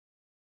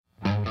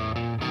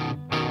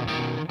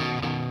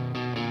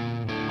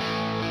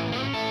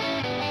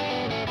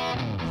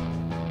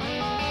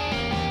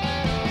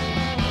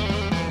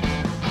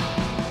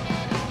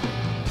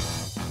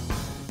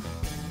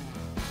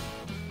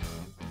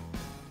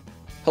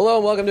Hello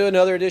and welcome to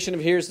another edition of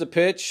Here's the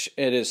Pitch.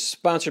 It is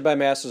sponsored by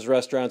Masses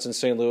Restaurants in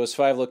St. Louis.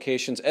 5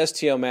 locations.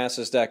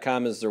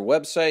 stlmasses.com is their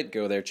website.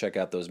 Go there, check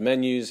out those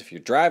menus. If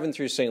you're driving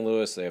through St.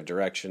 Louis, they have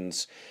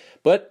directions.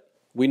 But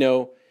we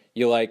know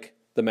you like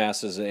the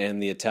masses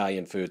and the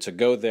Italian food, so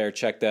go there,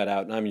 check that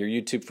out. And I'm your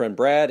YouTube friend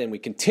Brad, and we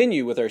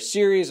continue with our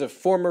series of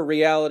former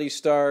reality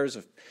stars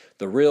of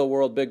the real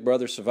world, Big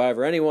Brother,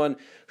 Survivor, anyone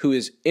who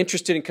is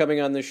interested in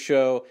coming on this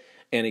show.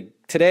 And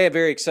today I'm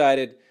very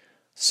excited.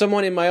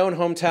 Someone in my own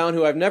hometown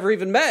who I've never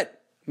even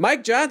met.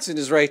 Mike Johnson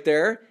is right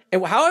there.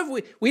 And how have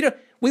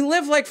we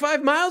live like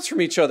 5 miles from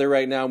each other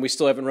right now, and we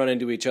still haven't run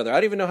into each other. I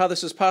don't even know how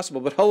this is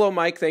possible. But hello,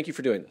 Mike. Thank you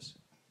for doing this.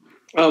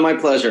 Oh, my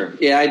pleasure.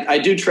 Yeah, I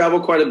do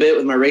travel quite a bit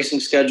with my racing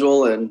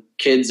schedule and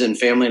kids and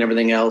family and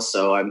everything else.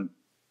 So I'm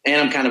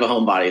kind of a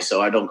homebody, so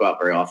I don't go out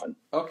very often.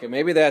 Okay,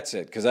 maybe that's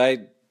it. Because I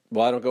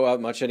don't go out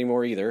much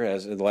anymore either,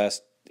 as in the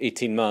last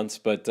 18 months,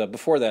 but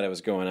before that I was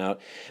going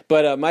out.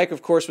 But Mike,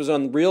 of course, was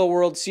on Real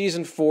World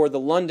Season 4, the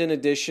London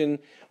edition.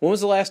 When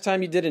was the last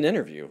time you did an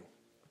interview?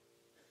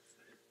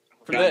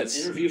 An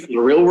interview for the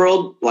Real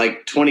World,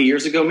 like 20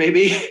 years ago,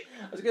 maybe?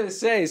 I was going to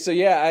say, so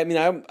yeah, I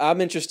mean,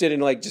 I'm interested in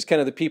like just kind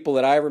of the people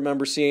that I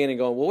remember seeing and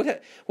going, well,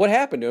 what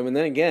happened to him? And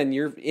then again,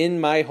 you're in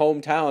my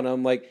hometown.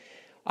 I'm like,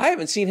 I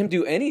haven't seen him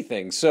do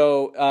anything.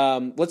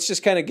 So let's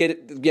just kind of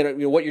get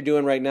what you're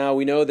doing right now.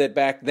 We know that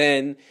back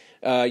then,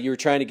 you were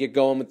trying to get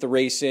going with the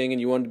racing,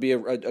 and you wanted to be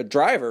a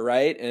driver,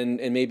 right? And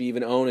maybe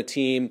even own a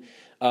team.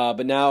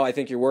 But now I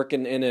think you're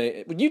working in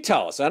a. You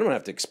tell us. I don't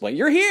have to explain.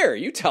 You're here.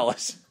 You tell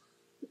us.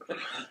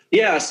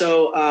 Yeah.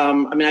 So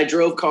I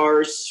drove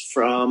cars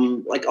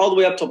from like all the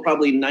way up till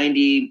probably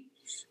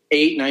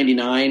 98,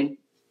 99.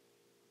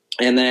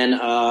 And then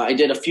I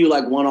did a few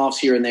like one-offs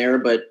here and there.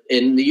 But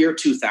in the year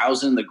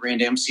 2000, the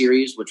Grand Am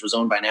Series, which was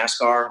owned by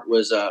NASCAR,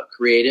 was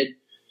created.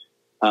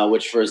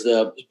 Which was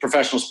the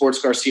professional sports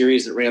car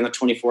series that ran the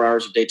 24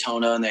 Hours of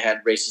Daytona, and they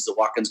had races at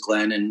Watkins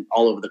Glen and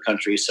all over the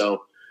country.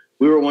 So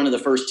we were one of the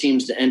first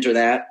teams to enter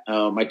that.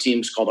 My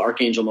team's called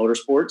Archangel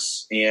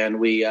Motorsports, and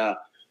we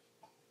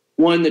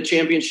won the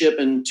championship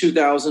in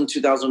 2000,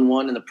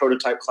 2001 in the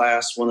prototype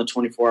class, won the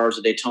 24 Hours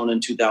of Daytona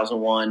in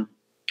 2001.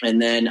 And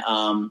then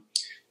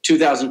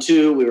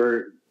 2002, we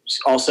were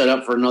all set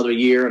up for another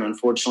year, and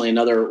unfortunately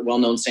another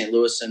well-known St.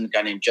 Louisan, a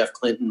guy named Jeff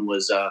Clinton,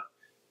 was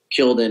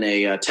killed in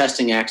a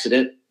testing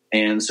accident.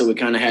 And so we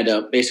kind of had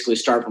to basically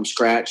start from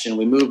scratch. And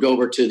we moved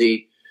over to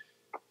the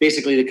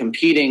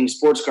competing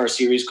sports car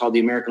series called the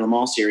American Le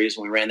Mans Series.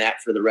 And we ran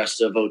that for the rest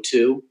of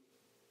 2002.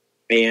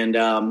 And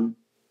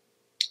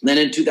then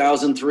in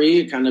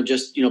 2003, kind of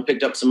just,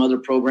 picked up some other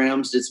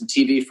programs, did some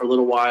TV for a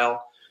little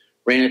while,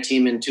 ran a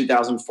team in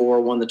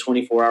 2004, won the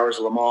 24 Hours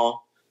of Le Mans.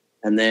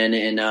 And then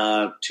in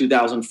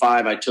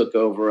 2005, I took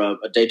over a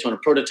Daytona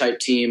prototype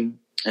team.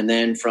 And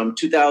then from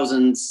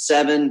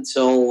 2007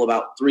 till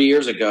about 3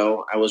 years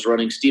ago, I was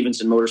running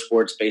Stevenson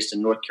Motorsports based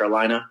in North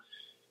Carolina.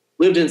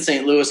 Lived in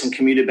St. Louis and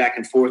commuted back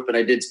and forth, but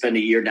I did spend a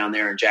year down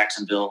there in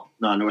Jacksonville,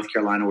 North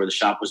Carolina, where the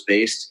shop was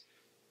based.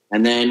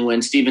 And then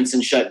when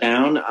Stevenson shut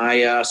down,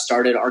 I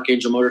started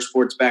Archangel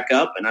Motorsports back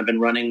up, and I've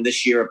been running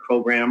this year a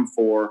program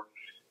for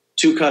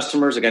 2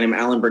 customers, a guy named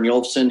Alan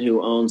Brynjolfsson,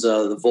 who owns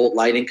the Volt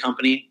Lighting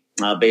Company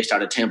based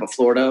out of Tampa,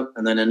 Florida,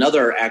 and then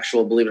another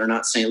actual, believe it or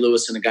not, St.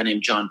 Louis, and a guy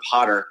named John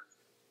Potter.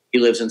 He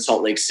lives in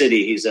Salt Lake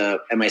City. He's a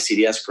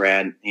MICDS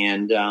grad,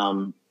 and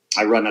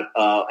I run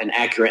an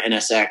Acura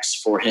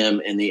NSX for him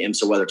in the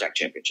IMSA WeatherTech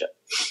Championship.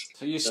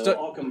 So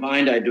all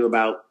combined, I do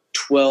about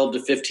 12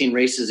 to 15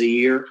 races a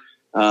year.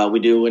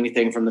 We do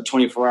anything from the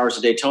 24 Hours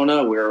of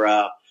Daytona. We're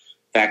in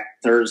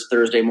fact,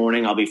 Thursday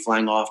morning, I'll be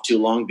flying off to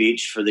Long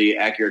Beach for the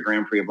Acura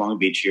Grand Prix of Long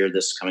Beach here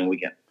this coming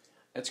weekend.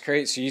 That's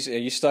great. So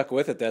you stuck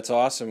with it. That's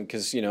awesome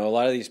because, a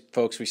lot of these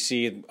folks we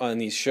see on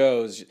these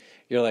shows,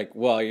 you're like,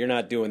 well, you're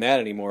not doing that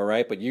anymore,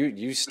 right? But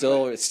you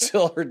still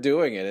are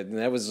doing it. And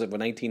that was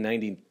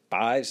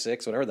 1995,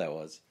 6, whatever that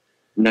was.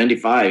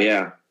 95,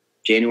 yeah.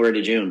 January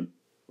to June.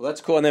 Well,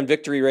 that's cool. And then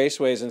Victory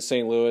Raceways in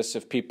St. Louis,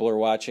 if people are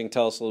watching,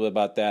 tell us a little bit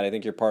about that. I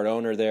think you're part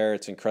owner there.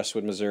 It's in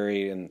Crestwood,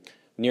 Missouri, and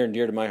near and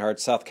dear to my heart,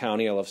 South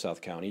County. I love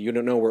South County. You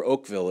don't know where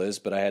Oakville is,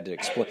 but I had to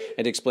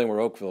explain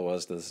where Oakville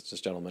was to this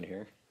gentleman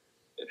here.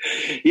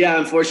 Yeah,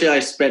 unfortunately, I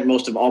spent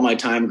most of all my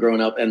time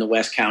growing up in the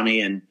West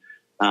County, and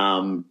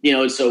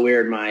it's so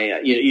weird.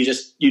 You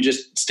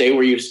just stay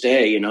where you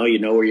stay. You know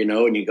where you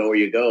know, and you go where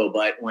you go.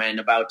 But when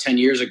about 10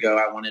 years ago,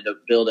 I wanted to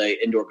build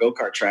a indoor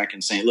go-kart track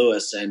in St.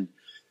 Louis, and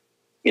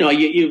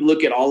you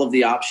look at all of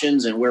the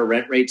options and where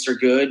rent rates are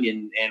good,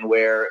 and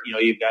where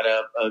you've got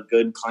a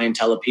good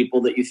clientele of people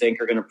that you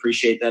think are going to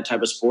appreciate that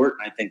type of sport.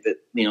 And I think that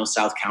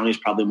South County is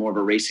probably more of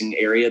a racing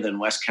area than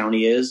West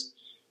County is.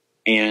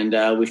 And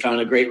we found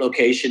a great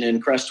location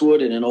in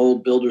Crestwood in an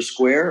old Builder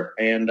Square.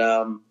 And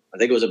I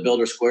think it was a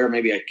Builder Square,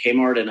 maybe a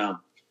Kmart, and I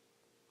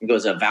think it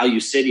was a Value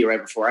City right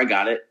before I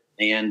got it.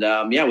 And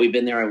we've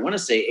been there, I want to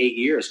say 8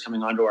 years,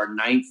 coming on to our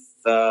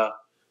 9th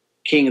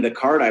King of the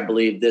Kart, I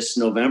believe, this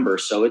November.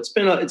 So it's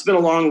been a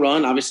long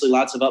run. Obviously,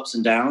 lots of ups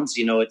and downs.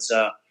 It's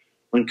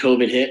when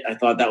COVID hit, I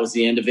thought that was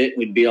the end of it.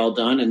 We'd be all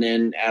done. And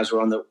then as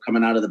we're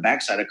coming out of the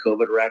backside of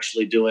COVID, we're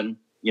actually doing,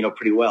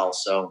 pretty well.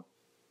 So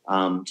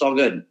it's all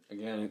good.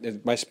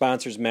 Again, my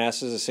sponsor's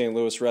Masses, a St.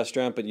 Louis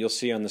restaurant, but you'll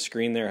see on the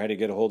screen there how to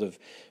get a hold of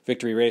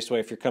Victory Raceway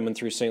if you're coming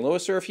through St.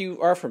 Louis, or if you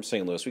are from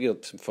St. Louis. We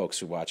get some folks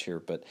who watch here,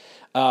 but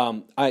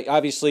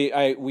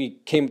we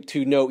came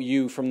to know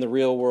you from the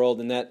real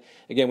world, and that,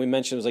 again, we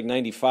mentioned it was like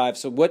 95.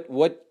 So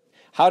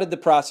how did the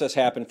process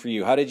happen for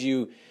you? How did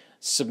you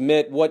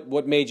submit?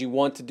 What made you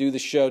want to do the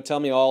show? Tell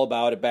me all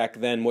about it back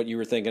then, what you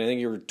were thinking. I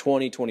think you were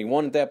 20,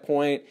 21 at that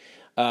point.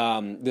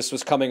 This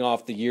was coming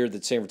off the year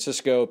that San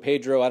Francisco,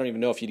 Pedro, I don't even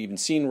know if you'd even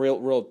seen Real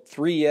World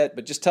 3 yet,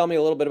 but just tell me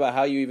a little bit about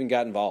how you even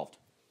got involved.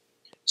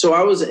 So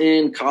I was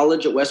in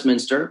college at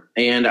Westminster,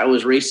 and I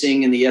was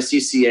racing in the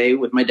SCCA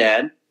with my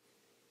dad,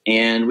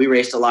 and we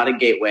raced a lot at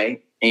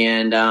Gateway.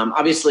 And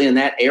obviously in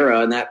that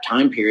era, in that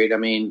time period, I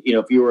mean,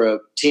 if you were a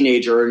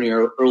teenager in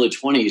your early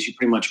 20s, you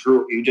pretty much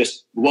you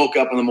just woke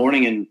up in the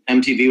morning and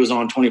MTV was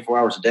on 24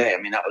 hours a day.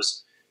 I mean, that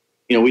was,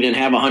 we didn't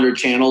have 100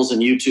 channels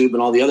and YouTube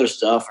and all the other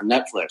stuff or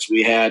Netflix.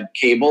 We had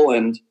cable,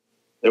 and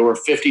there were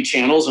 50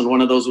 channels, and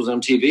one of those was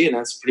MTV, and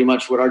that's pretty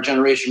much what our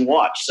generation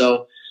watched.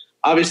 So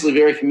obviously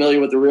very familiar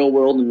with the Real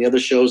World and the other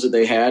shows that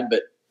they had,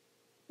 but,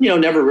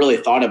 never really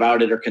thought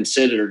about it or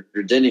considered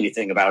or did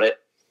anything about it.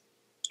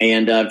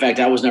 And in fact,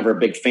 I was never a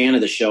big fan of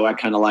the show. I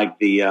kind of liked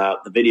the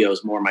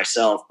videos more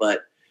myself.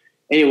 But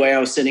anyway, I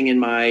was sitting in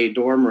my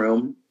dorm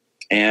room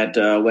at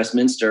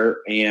Westminster,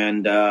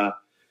 and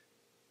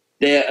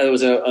there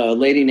was a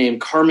lady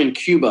named Carmen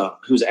Cuba,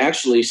 who's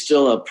actually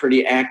still a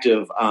pretty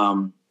active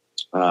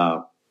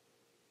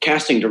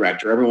casting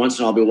director. Every once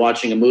in a while, I'll be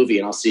watching a movie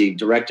and I'll see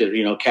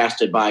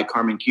casted by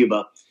Carmen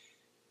Cuba.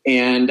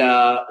 And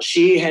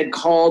she had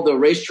called the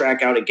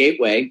racetrack out at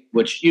Gateway,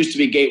 which used to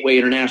be Gateway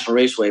International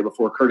Raceway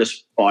before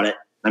Curtis bought it.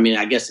 I mean,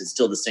 I guess it's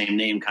still the same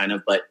name kind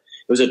of, but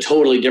it was a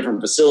totally different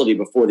facility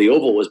before the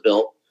Oval was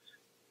built.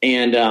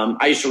 And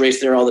I used to race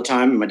there all the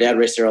time, and my dad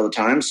raced there all the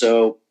time.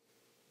 So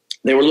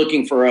they were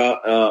looking for a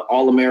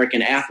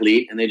All-American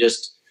athlete, and they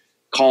just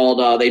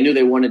called. They knew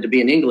they wanted to be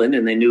in England,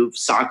 and they knew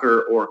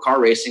soccer or car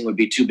racing would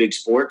be two big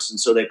sports. And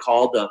so they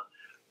called the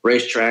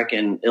racetrack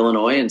in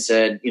Illinois and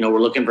said, we're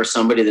looking for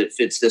somebody that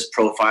fits this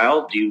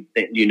profile. Do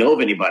you know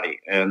of anybody?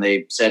 And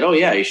they said, oh,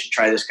 yeah, you should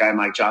try this guy,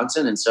 Mike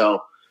Johnson. And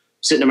so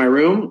sitting in my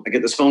room, I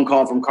get this phone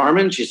call from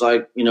Carmen. She's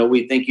like,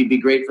 we think you'd be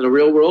great for the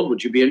Real World.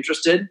 Would you be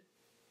interested?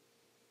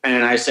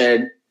 And I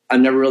said, I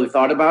never really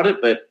thought about it,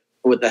 but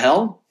what the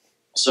hell?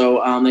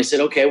 So they said,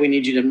 okay, we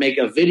need you to make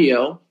a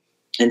video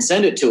and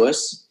send it to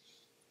us.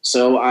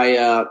 So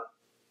I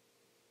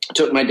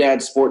took my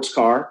dad's sports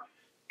car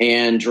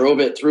and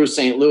drove it through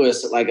St.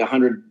 Louis at like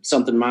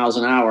 100-something miles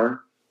an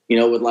hour,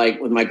 with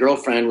my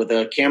girlfriend with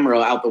a camera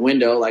out the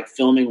window, like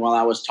filming while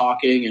I was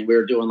talking. And we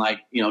were doing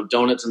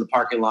donuts in the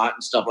parking lot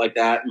and stuff like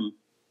that. And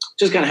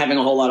just kind of having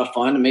a whole lot of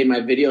fun. And made my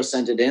video,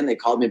 sent it in. They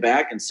called me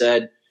back and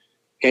said,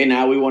 okay,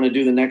 now we want to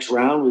do the next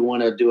round. We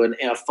want to do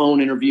a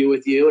phone interview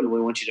with you, and we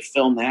want you to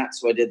film that.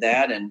 So I did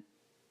that. And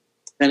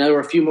there were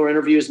a few more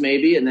interviews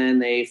maybe. And then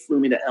they flew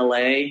me to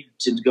LA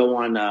to go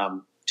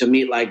on to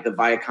meet like the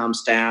Viacom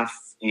staff.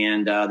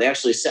 And they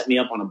actually set me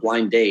up on a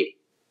blind date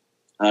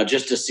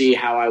just to see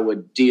how I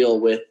would deal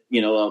with,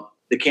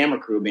 the camera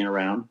crew being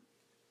around.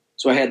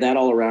 So I had that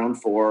all around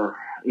for,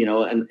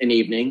 an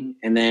evening.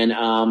 And then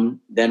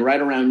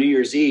right around New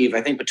Year's Eve,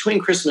 I think between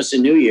Christmas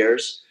and New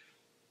Year's,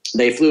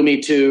 they flew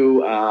me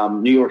to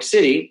New York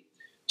City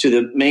to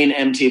the main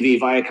MTV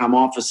Viacom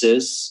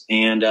offices.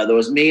 And there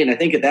was me. And I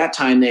think at that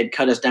time they had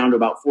cut us down to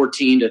about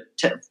 14 to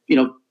 10,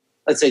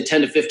 let's say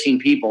 10 to 15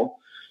 people.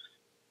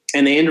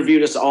 And they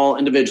interviewed us all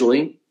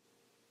individually.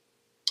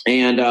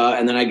 And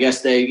then I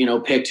guess they,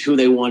 picked who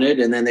they wanted.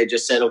 And then they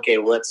just said, okay,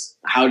 well,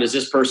 how does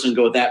this person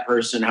go with that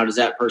person? How does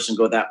that person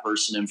go with that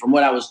person? And from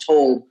what I was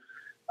told,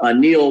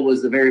 Neil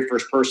was the very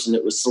first person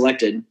that was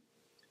selected.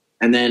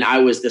 And then I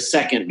was the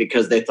second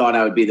because they thought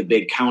I would be the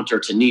big counter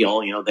to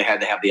Neil. They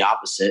had to have the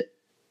opposite.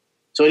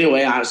 So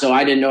anyway, so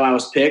I didn't know I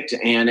was picked.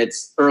 And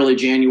it's early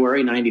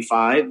January,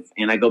 95.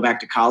 And I go back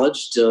to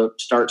college to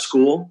start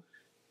school.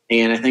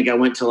 And I think I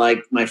went to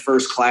like my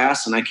first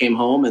class, and I came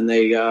home, and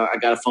I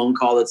got a phone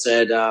call that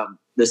said,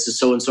 this is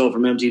so-and-so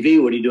from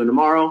MTV. What are you doing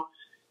tomorrow?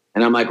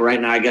 And I'm like, right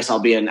now, I guess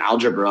I'll be in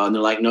algebra. And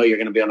they're like, no, you're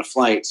going to be on a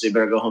flight. So you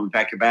better go home and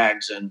pack your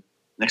bags. And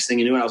next thing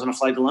you knew, I was on a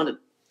flight to London.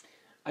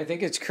 I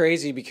think it's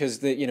crazy because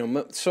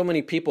so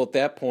many people at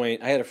that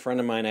point. I had a friend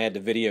of mine. I had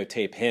to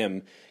videotape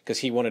him because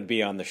he wanted to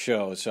be on the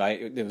show. So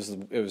it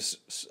was.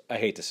 I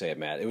hate to say it,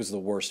 Matt. It was the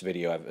worst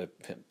video. I'm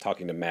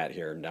talking to Matt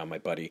here now, my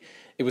buddy.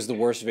 It was the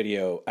worst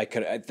video that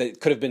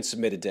could have been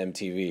submitted to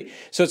MTV.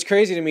 So it's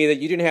crazy to me that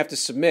you didn't have to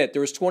submit.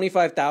 There was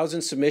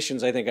 25,000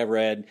 submissions. I think I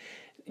read.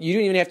 You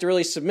didn't even have to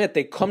really submit.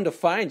 They come to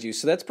find you.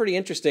 So that's pretty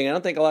interesting. I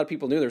don't think a lot of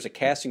people knew there was a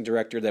casting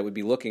director that would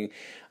be looking.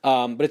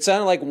 But it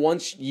sounded like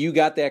once you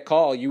got that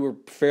call, you were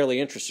fairly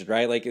interested,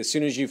 right? Like as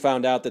soon as you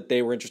found out that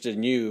they were interested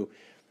in you,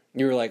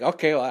 you were like,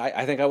 okay, well,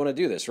 I think I want to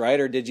do this, right?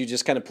 Or did you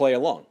just kind of play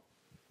along?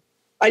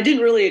 I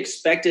didn't really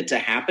expect it to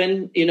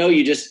happen.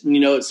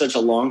 It's such a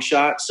long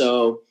shot.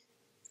 So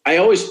I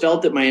always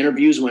felt that my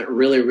interviews went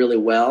really, really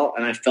well.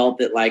 And I felt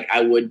that like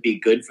I would be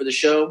good for the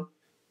show.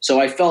 So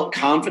I felt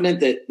confident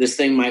that this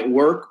thing might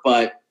work,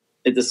 but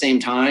at the same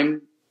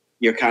time,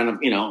 you're kind of,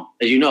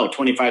 as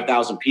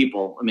 25,000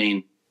 people. I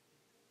mean,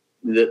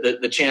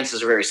 the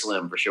chances are very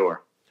slim for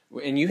sure.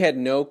 And you had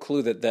no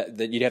clue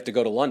that you'd have to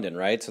go to London,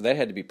 right? So that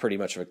had to be pretty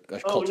much a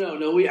culture. Oh,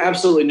 no, we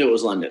absolutely knew it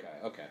was London.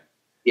 Okay.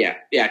 Yeah,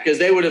 because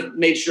they would have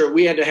made sure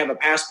we had to have a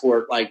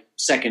passport, like,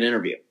 second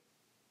interview.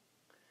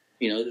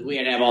 We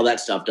had to have all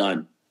that stuff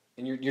done.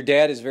 And your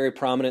dad is very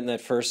prominent in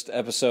that first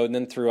episode and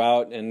then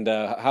throughout. And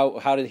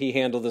how did he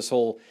handle this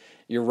whole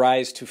your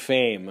rise to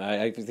fame?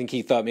 I think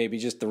he thought maybe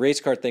just the race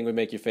car thing would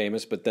make you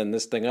famous, but then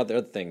this thing, other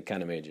thing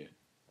kind of made you.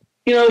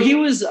 He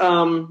was,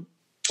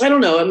 I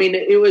don't know. I mean,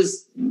 it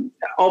was,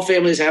 all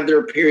families have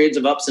their periods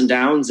of ups and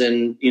downs.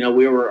 And,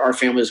 our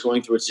family was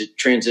going through a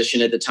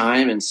transition at the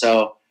time. And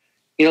so,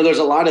 there's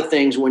a lot of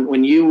things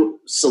when you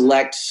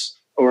select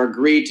or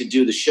agree to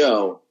do the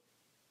show,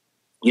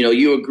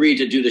 you agree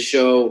to do the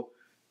show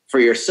for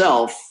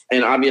yourself,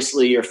 and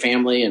obviously your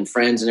family and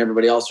friends and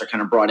everybody else are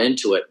kind of brought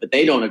into it, but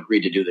they don't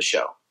agree to do the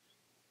show.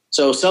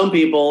 So some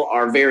people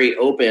are very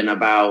open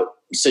about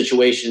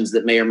situations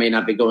that may or may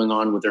not be going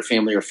on with their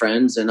family or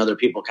friends, and other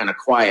people kind of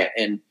quiet.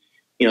 And,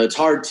 it's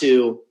hard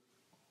to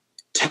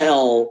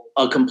tell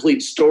a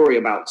complete story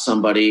about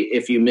somebody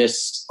if you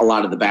miss a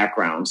lot of the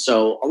background.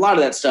 So a lot of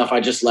that stuff I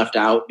just left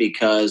out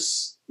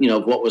because,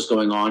 of what was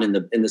going on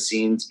in the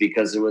scenes,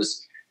 because it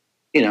was,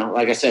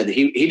 like I said,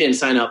 he didn't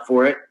sign up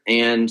for it.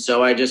 And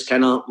so I just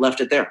kind of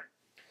left it there.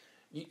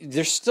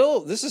 This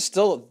is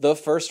still the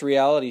first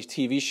reality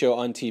TV show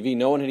on TV.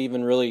 No one had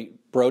even really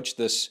broached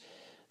this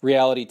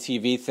reality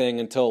TV thing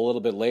until a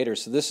little bit later.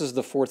 So this is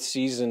the fourth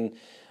season.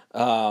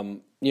 What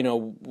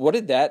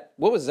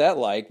was that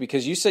like?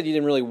 Because you said you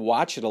didn't really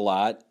watch it a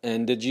lot.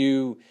 And did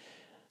you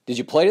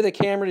play to the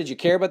camera? Did you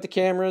care about the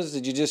cameras?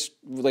 Did you just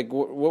what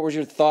were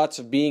your thoughts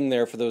of being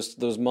there for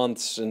those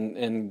months?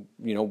 And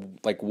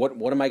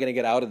what am I going to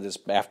get out of this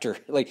after?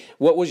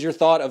 What was your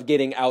thought of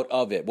getting out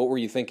of it? What were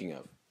you thinking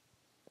of?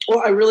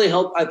 Well, I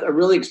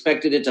really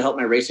expected it to help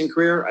my racing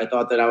career. I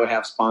thought that I would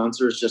have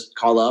sponsors just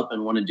call up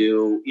and want to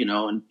do,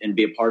 and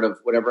be a part of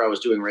whatever I was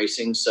doing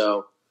racing.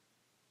 So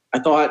I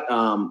thought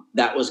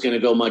that was going to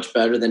go much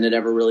better than it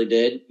ever really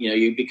did.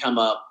 You become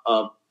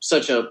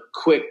such a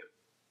quick,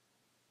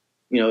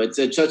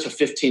 it's such a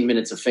 15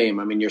 minutes of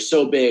fame. I mean, you're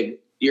so big,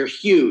 you're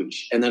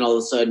huge, and then all of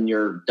a sudden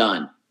you're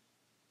done.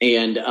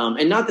 And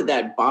not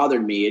that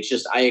bothered me. It's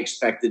just I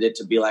expected it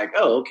to be like,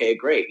 oh, okay,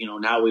 great.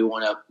 Now we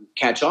want to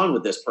catch on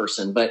with this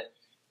person. But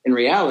in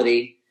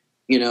reality,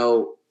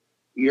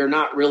 you're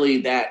not really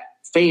that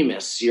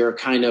famous. You're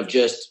kind of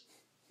just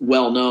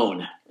well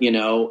known,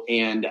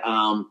 and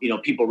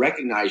people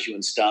recognize you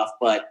and stuff.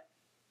 But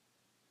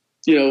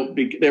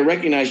they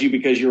recognize you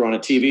because you're on a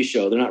TV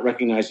show. They're not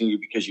recognizing you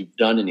because you've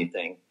done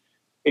anything.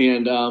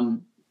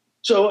 And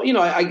so,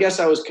 I guess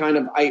I was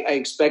I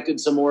expected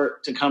some more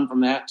to come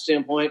from that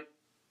standpoint,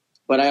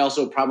 but I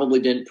also probably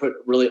didn't put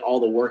really all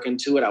the work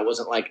into it. I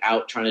wasn't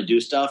out trying to do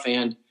stuff.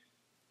 And,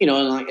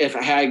 if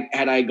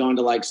had I gone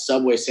to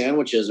Subway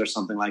sandwiches or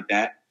something like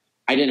that,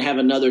 I didn't have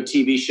another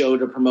TV show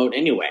to promote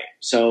anyway.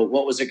 So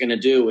what was it going to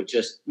do with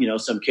just,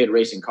 some kid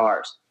racing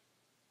cars?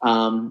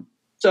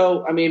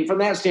 So, I mean, from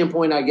that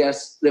standpoint, I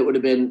guess that would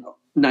have been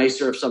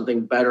nicer if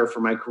something better for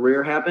my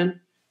career happened.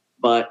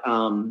 But,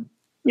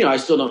 I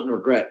still don't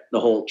regret the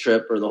whole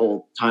trip or the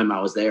whole time I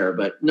was there.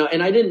 But no,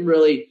 and I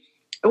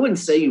wouldn't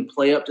say you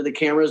play up to the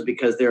cameras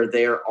because they're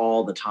there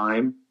all the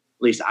time.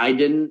 At least I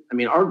didn't. I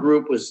mean, our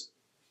group was,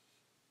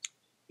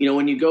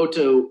 when you go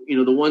to,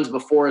 the ones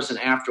before us and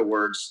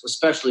afterwards,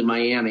 especially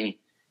Miami,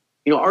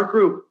 our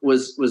group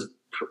was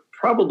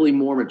probably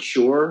more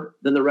mature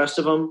than the rest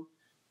of them.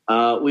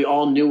 We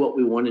all knew what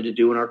we wanted to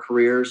do in our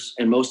careers,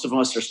 and most of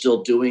us are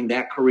still doing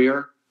that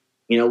career.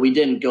 We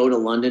didn't go to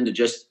London to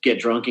just get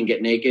drunk and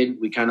get naked.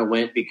 We kind of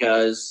went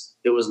because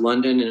it was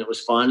London and it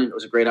was fun and it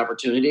was a great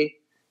opportunity,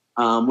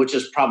 which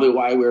is probably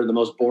why we were the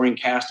most boring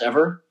cast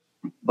ever.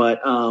 But,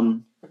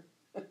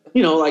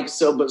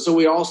 so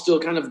we all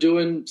still kind of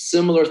doing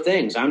similar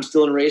things. I'm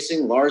still in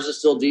racing. Lars is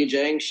still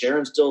DJing.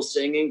 Sharon's still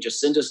singing.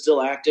 Jacinda's still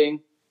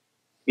acting,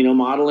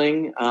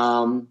 modeling.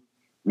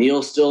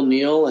 Neil's still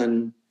Neil.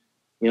 And,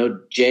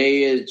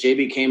 Jay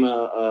became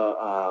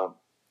a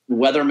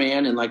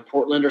weatherman in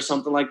Portland or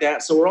something like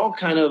that. So we're all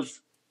kind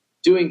of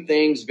doing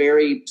things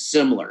very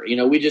similar.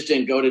 We just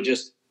didn't go to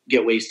just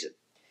get wasted.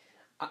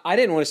 I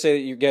didn't want to say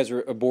that you guys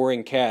were a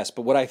boring cast,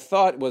 but what I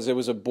thought was it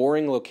was a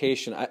boring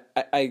location.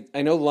 I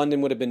know London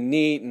would have been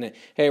neat, and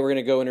hey, we're going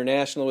to go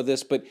international with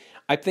this, but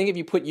I think if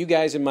you put you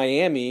guys in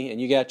Miami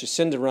and you got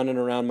Jacinda running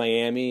around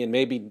Miami and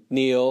maybe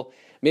Neil,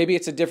 maybe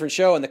it's a different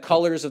show, and the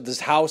colors of this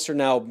house are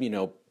now,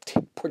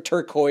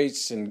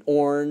 turquoise and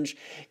orange,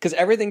 because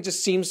everything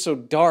just seems so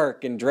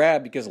dark and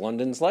drab because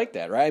London's like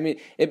that, right? I mean,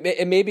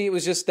 maybe it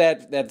was just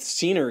that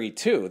scenery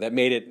too that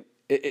made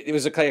it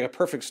was a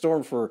perfect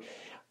storm for,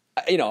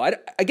 I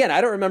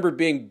don't remember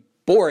being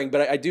boring,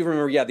 but I do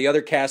remember, the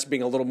other cast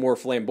being a little more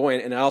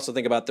flamboyant, and I also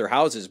think about their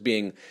houses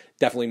being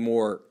definitely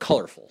more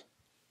colorful.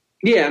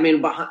 Yeah, I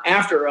mean,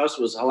 after us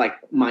was like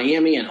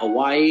Miami and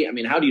Hawaii. I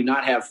mean, how do you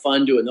not have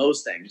fun doing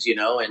those things, you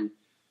know?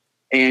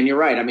 And you're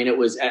right. I mean,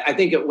 I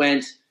think it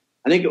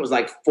was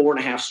like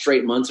 4.5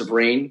 straight months of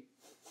rain,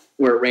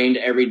 where it rained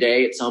every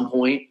day at some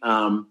point.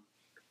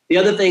 The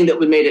other thing that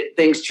made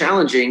things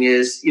challenging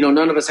is, you know,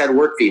 none of us had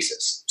work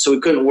visas. So we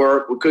couldn't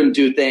work, we couldn't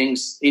do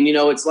things. And, you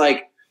know, it's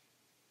like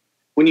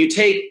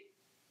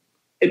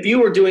if you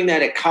were doing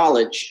that at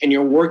college and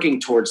you're working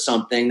towards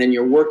something, then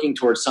you're working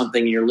towards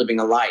something and you're living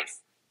a life.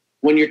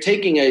 When you're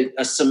taking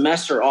a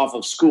semester off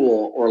of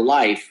school or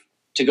life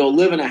to go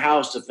live in a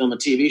house to film a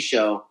TV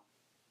show,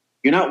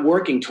 you're not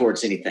working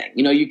towards anything.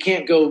 You know, you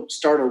can't go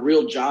start a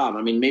real job.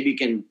 I mean, maybe you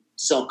can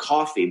sell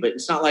coffee, but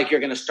it's not like you're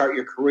going to start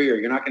your career.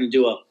 You're not going to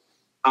do a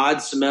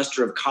odd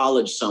semester of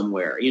college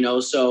somewhere, you know?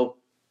 So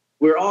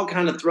we're all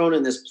kind of thrown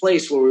in this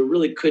place where we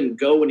really couldn't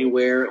go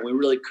anywhere and we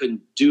really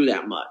couldn't do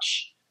that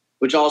much,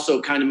 which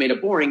also kind of made it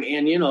boring.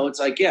 And, you know, it's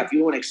like, yeah, if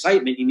you want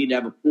excitement, you need to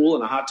have a pool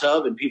and a hot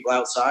tub and people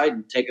outside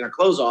and taking their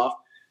clothes off,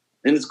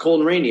 and it's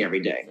cold and rainy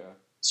every day. Yeah.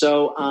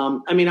 So,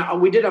 I mean,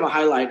 we did have a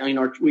highlight. I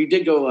mean, we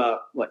did go,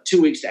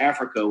 2 weeks to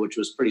Africa, which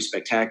was pretty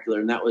spectacular.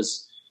 And that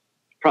was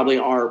probably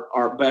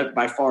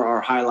by far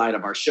our highlight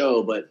of our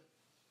show. But,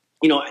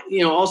 you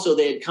know, also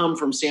they had come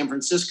from San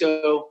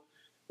Francisco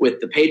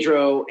with the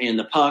Pedro and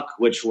the Puck,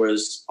 which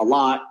was a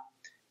lot.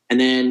 And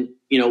then,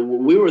 you know,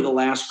 we were the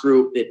last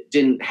group that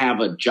didn't have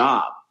a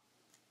job.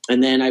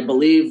 And then I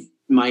believe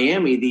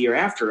Miami, the year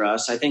after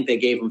us, I think they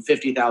gave them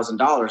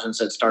 $50,000 and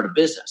said, start a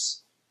business.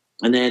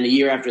 And then the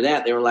year after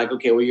that, they were like,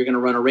 okay, well, you're going to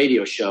run a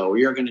radio show or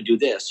you're going to do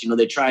this. You know,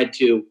 they tried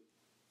to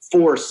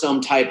force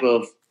some type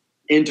of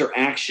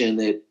interaction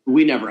that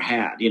we never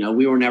had. You know,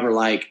 we were never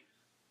like,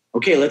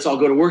 okay, let's all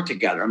go to work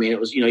together. I mean, it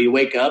was, you know, you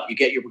wake up, you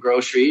get your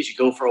groceries, you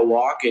go for a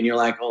walk, and you're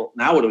like, oh,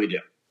 now what do we do?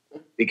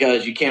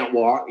 Because you can't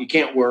walk, you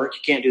can't work,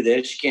 you can't do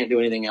this, you can't do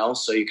anything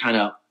else. So you kind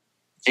of,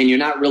 and you're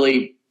not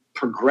really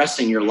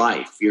progressing your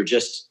life. You're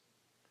just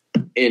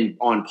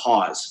on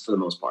pause for the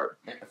most part.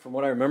 From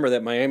what I remember,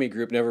 that Miami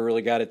group never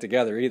really got it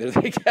together either.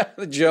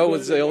 Joe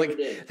was the only.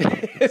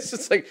 It's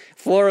just like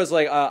Flora's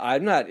like,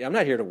 I'm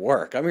not here to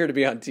work. I'm here to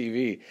be on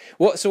TV.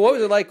 Well, so what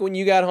was it like when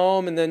you got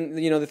home and then,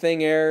 you know, the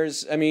thing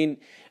airs? I mean,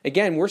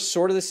 again, we're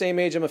sort of the same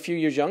age. I'm a few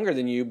years younger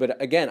than you,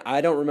 but again,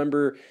 I don't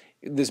remember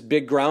this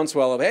big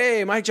groundswell of,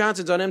 hey, Mike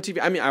Johnson's on MTV.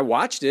 I mean, I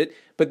watched it,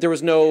 but there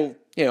was no,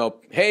 you know,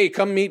 hey,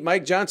 come meet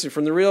Mike Johnson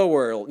from the real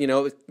world. You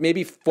know,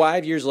 maybe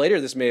 5 years later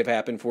this may have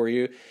happened for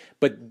you,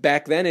 but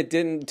back then it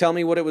didn't. Tell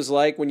me what it was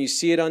like when you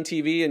see it on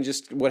TV and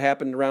just what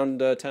happened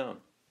around town.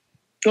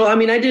 Well, I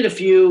mean, I did a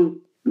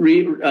few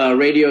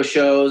radio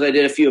shows. I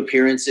did a few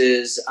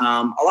appearances.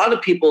 A lot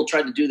of people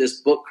tried to do this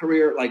book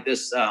career, like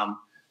this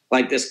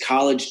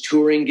college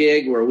touring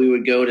gig where we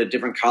would go to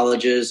different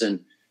colleges and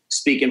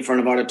speak in front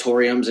of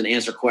auditoriums and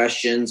answer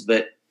questions.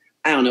 But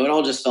I don't know, it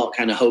all just felt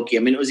kind of hokey. I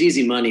mean, it was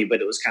easy money,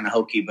 but it was kind of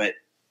hokey. But,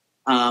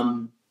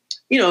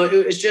 you know,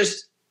 it was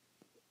just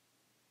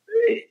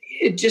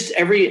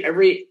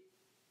every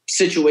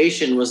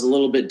situation was a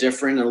little bit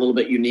different and a little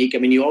bit unique. I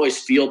mean, you always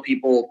feel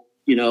people,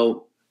 you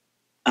know,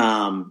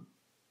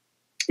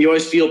 you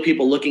always feel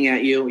people looking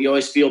at you. You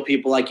always feel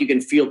people, like you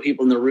can feel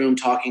people in the room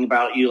talking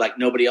about you like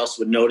nobody else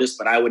would notice,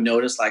 but I would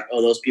notice, like,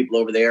 oh, those people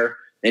over there,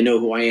 they know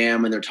who I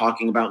am and they're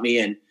talking about me.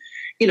 And,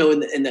 you know,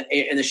 and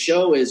the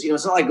show is, you know,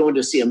 it's not like going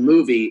to see a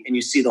movie and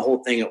you see the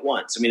whole thing at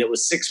once. I mean, it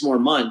was 6 more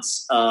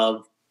months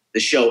of the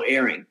show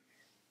airing.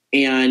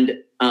 And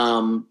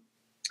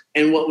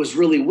what was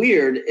really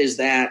weird is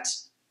that,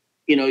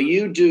 you know,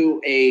 you do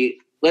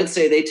let's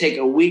say they take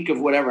a week of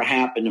whatever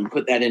happened and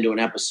put that into an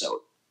episode.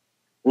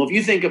 Well, if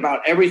you think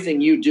about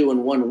everything you do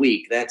in 1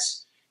 week,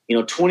 that's, you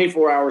know,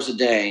 24 hours a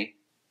day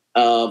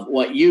of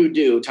what you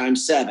do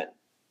times 7.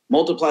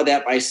 Multiply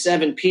that by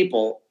 7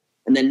 people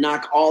and then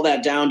knock all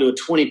that down to a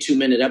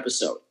 22-minute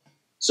episode.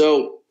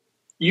 So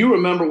you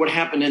remember what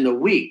happened in the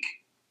week,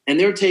 and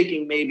they're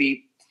taking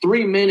maybe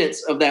 3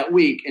 minutes of that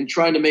week and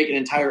trying to make an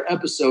entire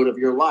episode of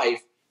your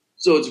life.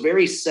 So it's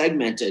very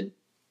segmented.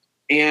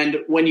 And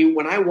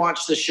when I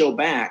watched the show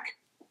back,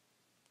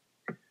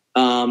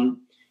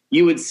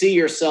 you could see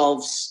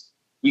yourself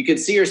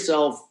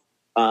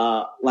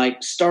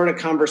like start a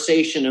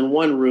conversation in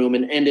one room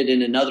and end it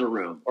in another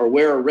room, or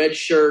wear a red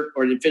shirt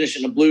or finish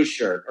in a blue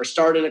shirt, or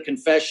start in a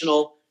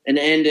confessional and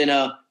end in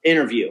a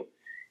interview,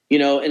 you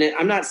know. And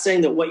I'm not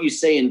saying that what you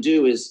say and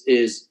do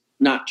is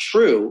not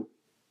true,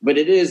 but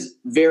it is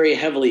very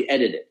heavily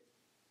edited.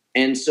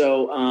 And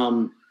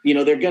so, you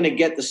know, they're going to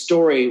get the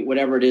story,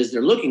 whatever it is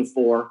they're looking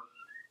for,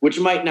 which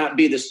might not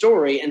be the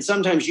story. And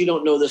sometimes you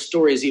don't know the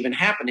story is even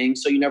happening,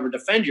 so you never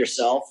defend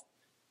yourself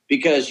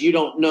because you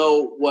don't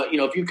know what, you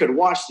know, if you could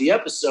watch the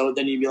episode,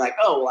 then you'd be like,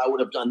 oh, well, I would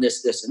have done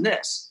this, this, and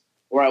this,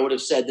 or I would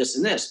have said this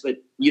and this, but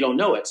you don't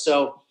know it.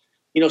 So,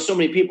 you know, so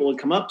many people would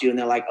come up to you and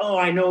they're like, oh,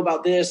 I know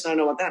about this, and I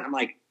know about that. And I'm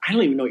like, I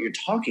don't even know what you're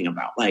talking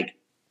about. Like,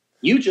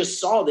 you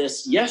just saw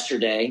this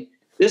yesterday.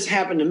 This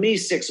happened to me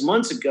 6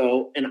 months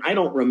ago, and I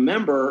don't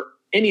remember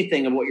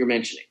anything of what you're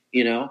mentioning,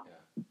 you know?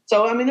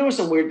 So, I mean, there were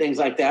some weird things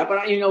like that,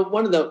 but, you know,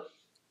 one of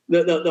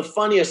the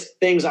funniest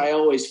things I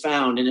always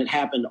found, and it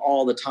happened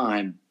all the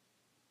time,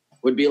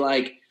 would be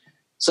like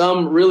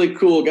some really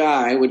cool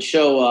guy would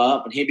show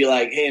up and he'd be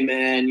like, hey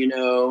man, you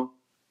know,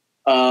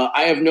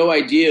 I have no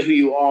idea who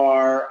you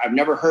are. I've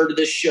never heard of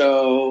this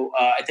show.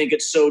 I think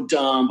it's so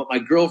dumb, but my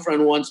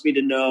girlfriend wants me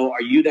to know,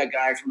 are you that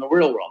guy from The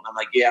Real World? And I'm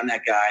like, yeah, I'm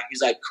that guy.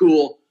 He's like,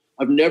 cool.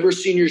 I've never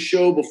seen your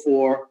show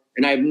before,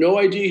 and I have no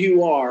idea who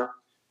you are.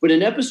 But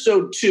in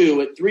episode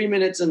 2, at 3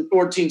 minutes and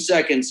 14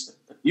 seconds,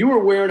 you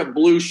were wearing a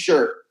blue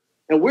shirt.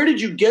 Now, where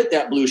did you get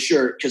that blue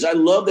shirt? Because I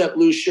love that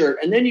blue shirt.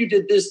 And then you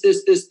did this,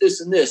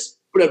 and this,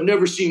 but I've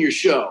never seen your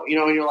show. You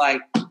know, and you're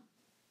like,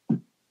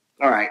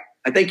 all right.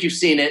 I think you've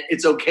seen it.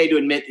 It's okay to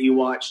admit that you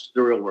watched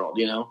The Real World,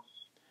 you know?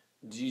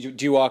 Do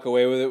you walk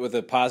away with it with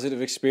a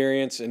positive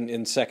experience?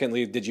 And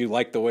secondly, did you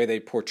like the way they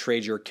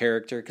portrayed your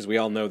character? Because we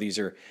all know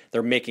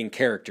they're making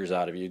characters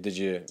out of you. Did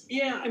you?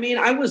 Yeah, I mean,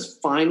 I was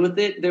fine with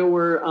it. There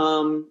were,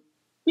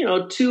 you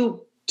know,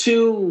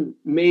 two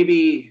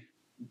maybe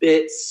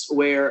bits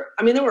where,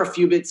 I mean, there were a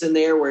few bits in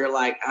there where you're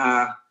like,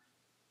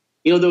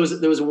 you know,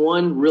 there was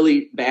one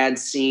really bad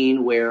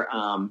scene where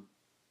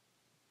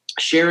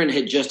Sharon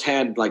had just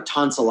had like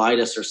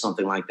tonsillitis or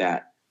something like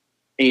that.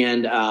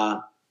 And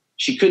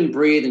she couldn't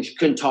breathe and she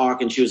couldn't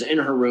talk, and she was in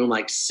her room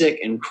like sick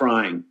and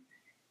crying.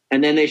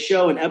 And then they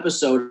show an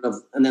episode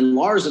and then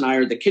Lars and I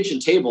are at the kitchen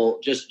table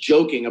just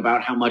joking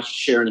about how much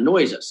Sharon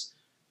annoys us.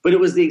 But it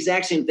was the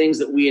exact same things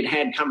that we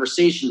had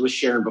conversations with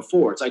Sharon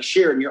before. It's like,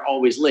 Sharon, you're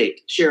always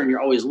late. Sharon,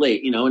 you're always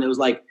late, you know? And it was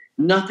like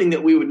nothing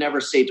that we would never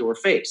say to her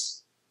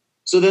face.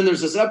 So then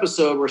there's this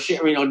episode where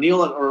Sharon, you know,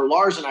 Neil or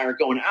Lars and I are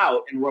going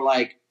out and we're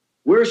like,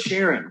 where's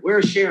Sharon?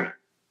 Where's Sharon?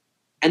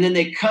 And then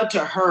they cut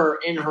to her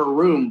in her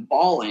room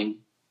bawling,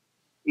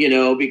 you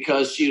know,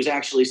 because she was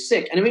actually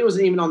sick. And I mean, it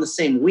wasn't even on the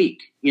same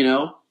week, you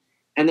know?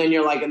 And then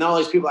you're like, and all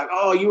these people are like,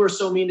 oh, you were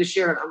so mean to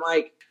Sharon. I'm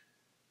like,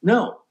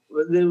 no,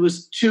 there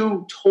was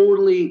two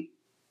totally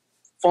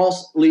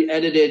falsely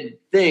edited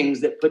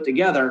things that put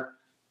together.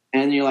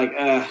 And you're like,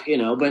 you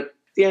know, but at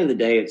the end of the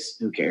day, it's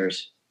who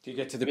cares? Do you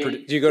get to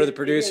do you go to the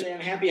producer? I'm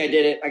happy I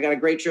did it. I got a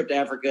great trip to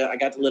Africa. I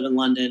got to live in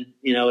London.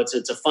 You know, it's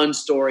a fun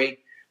story.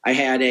 I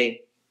had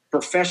a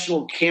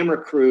professional camera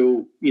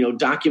crew, you know,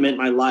 document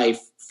my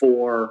life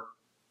for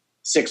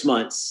 6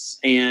 months.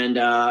 And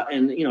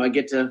you know, I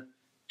get to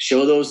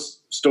show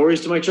those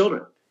stories to my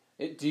children.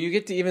 Do you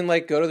get to even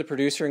like go to the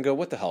producer and go,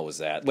 what the hell was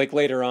that? Like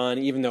later on,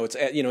 even though it's,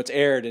 you know, it's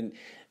aired,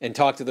 and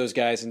talk to those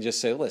guys and just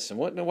say, listen,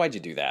 why'd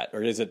you do that?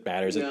 Or does it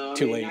matter? Is it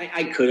too late?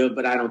 I could have,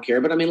 but I don't care.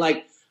 But I mean,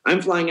 like, I'm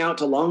flying out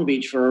to Long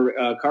Beach for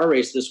a car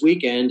race this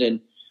weekend, and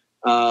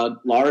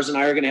Lars and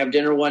I are going to have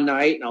dinner one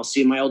night, and I'll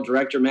see my old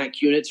director, Matt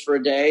Kunitz, for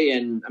a day.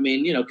 And I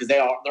mean, you know, because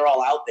they're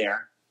all out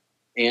there.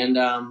 And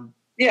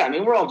yeah, I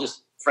mean, we're all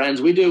just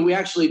friends. We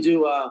actually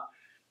do a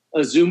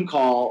Zoom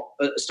call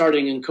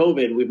starting in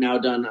COVID. We've now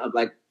done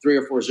like 3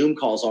 or 4 Zoom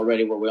calls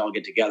already where we all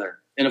get together.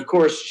 And of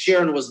course,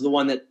 Sharon was the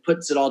one that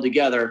puts it all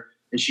together,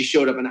 and she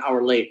showed up an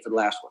hour late for the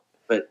last one.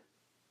 But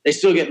they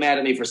still get mad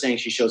at me for saying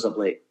she shows up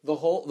late. The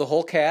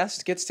whole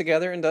cast gets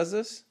together and does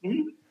this?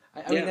 Mm-hmm.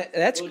 I mean,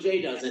 that's... Well,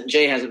 Jay doesn't.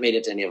 Jay hasn't made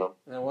it to any of them.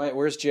 Now,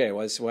 where's Jay?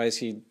 Why is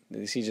he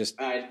just...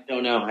 I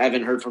don't know. I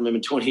haven't heard from him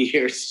in 20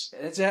 years.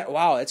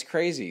 Wow, that's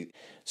crazy.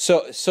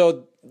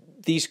 So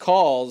these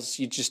calls,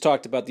 you just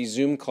talked about these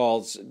Zoom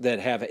calls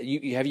that have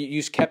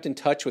you kept in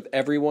touch with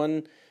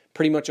everyone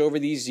pretty much over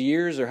these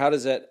years, or how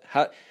does that?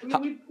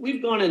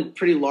 We've gone in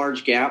pretty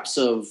large gaps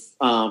of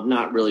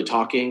not really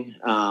talking.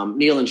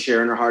 Neil and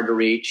Sharon are hard to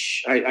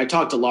reach. I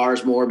talked to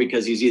Lars more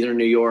because he's either in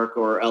New York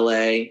or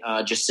LA.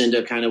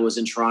 Jacinda kind of was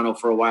in Toronto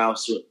for a while,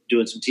 so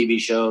doing some TV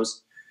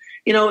shows.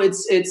 You know,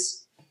 it's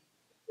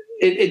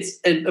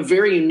a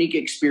very unique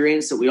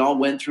experience that we all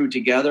went through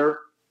together,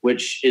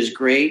 which is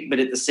great. But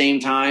at the same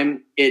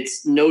time,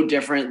 it's no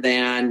different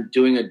than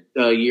doing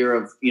a year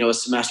of, you know, a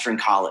semester in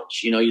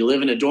college. You know, you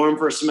live in a dorm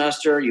for a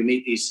semester, you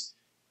meet these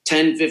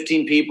 10,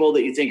 15 people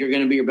that you think are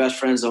going to be your best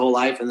friends the whole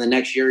life. And the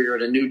next year you're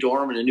at a new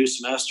dorm and a new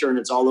semester and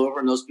it's all over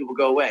and those people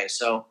go away.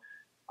 So,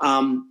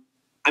 I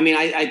mean,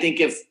 I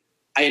think if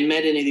I had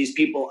met any of these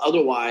people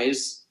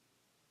otherwise,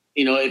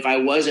 you know, if I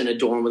was in a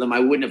dorm with them, I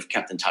wouldn't have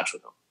kept in touch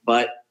with them.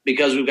 But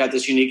because we've got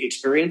this unique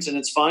experience and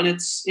it's fun,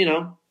 it's, you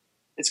know,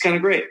 it's kind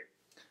of great.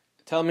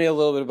 Tell me a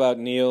little bit about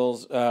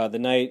Neil's, the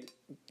night,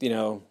 you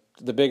know,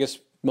 the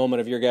biggest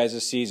moment of your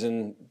guys'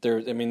 season.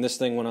 I mean, this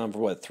thing went on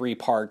for 3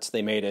 parts.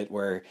 They made it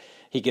where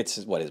he gets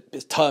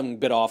his tongue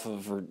bit off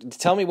of.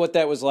 Tell me what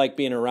that was like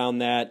being around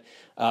that.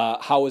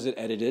 How was it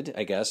edited,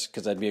 I guess,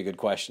 because that'd be a good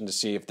question to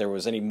see if there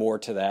was any more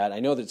to that.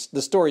 I know that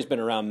the story's been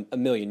around a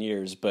million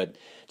years, but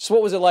just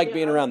what was it like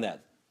being around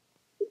that?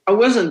 I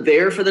wasn't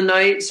there for the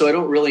night, so I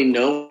don't really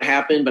know what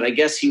happened, but I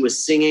guess he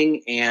was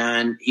singing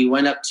and he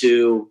went up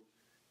to,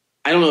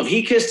 I don't know if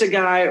he kissed a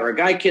guy or a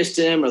guy kissed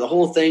him or the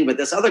whole thing, but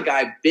this other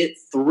guy bit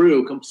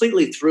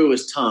completely through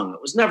his tongue.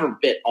 It was never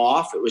bit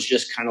off. It was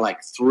just kind of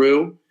like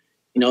through,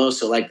 you know,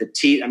 so like the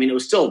teeth, I mean, it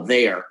was still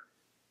there.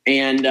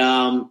 And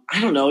I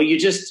don't know, you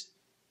just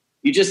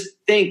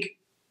think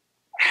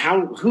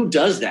who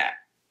does that?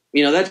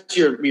 You know, that's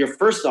your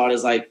first thought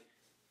is like,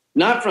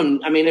 not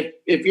from, I mean,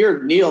 if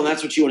you're Neil and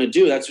that's what you want to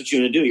do, that's what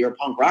you want to do. You're a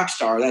punk rock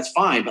star. That's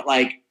fine. But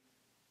like,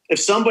 if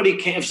some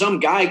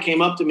guy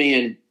came up to me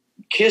and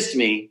kissed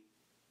me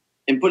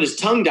and put his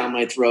tongue down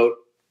my throat,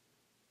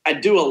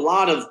 I'd do a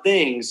lot of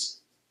things,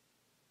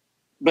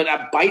 but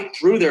a bite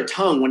through their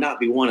tongue would not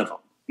be one of them,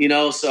 you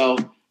know? So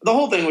the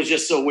whole thing was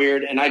just so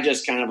weird. And I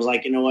just kind of was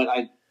like, you know what?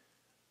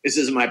 This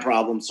isn't my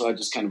problem. So I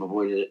just kind of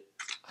avoided it.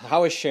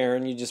 How is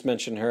Sharon? You just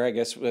mentioned her. I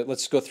guess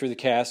let's go through the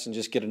cast and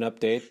just get an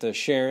update.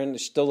 Sharon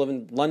is still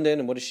living in London,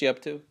 and what is she up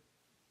to?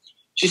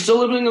 She's still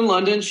living in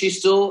London. She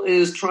still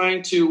is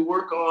trying to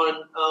work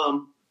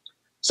on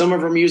some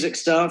of her music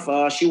stuff.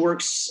 She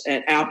works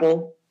at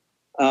Apple.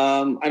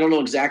 I don't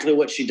know exactly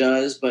what she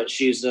does, but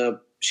she's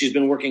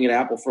been working at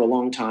Apple for a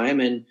long time,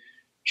 and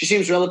she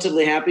seems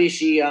relatively happy.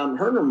 She her and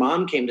her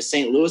mom came to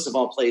St. Louis, of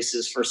all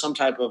places, for some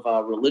type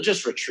of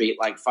religious retreat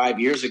like 5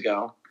 years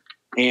ago,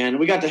 and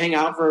we got to hang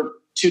out for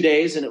 2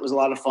 days, and it was a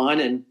lot of fun.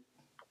 And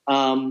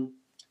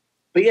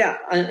but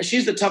yeah,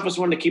 she's the toughest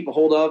one to keep a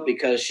hold of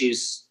because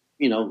she's,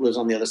 you know, lives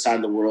on the other side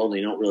of the world,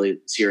 and you don't really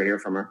see or hear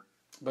from her.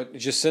 But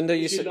Jacinda,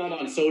 she's not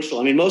on social.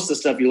 I mean, most of the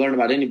stuff you learn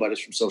about anybody is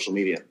from social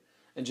media.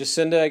 And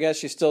Jacinda, I guess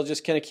she's still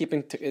just kind of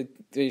keeping.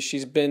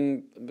 She's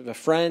been a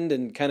friend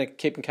and kind of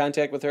keeping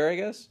contact with her, I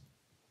guess.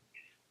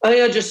 Oh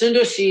yeah,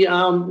 Jacinda. She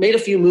made a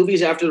few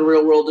movies after The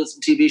Real World, did some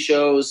TV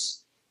shows.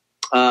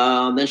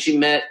 Then she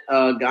met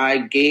a guy,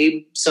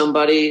 Gabe,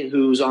 somebody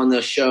who's on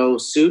the show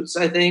Suits.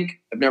 I think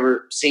I've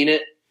never seen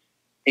it,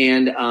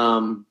 and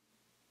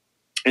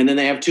then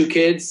they have 2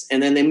 kids,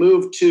 and then they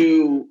moved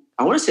to.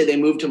 I want to say they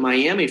moved to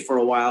Miami for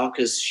a while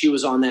because she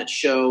was on that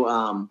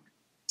show.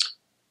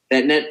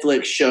 That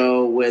Netflix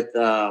show with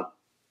the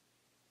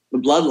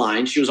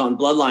Bloodline. She was on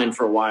Bloodline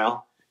for a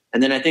while.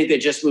 And then I think they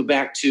just moved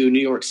back to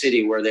New York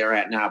City where they're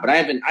at now. But I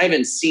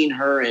haven't seen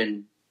her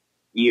in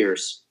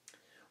years.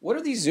 What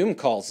are these Zoom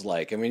calls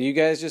like? I mean, you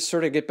guys just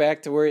sort of get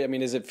back to where, I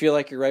mean, does it feel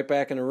like you're right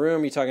back in a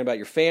room? Are you talking about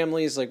your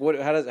families? Like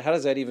how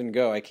does that even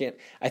go? I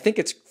think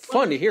it's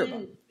fun to hear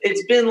about.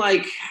 It's been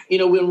like, you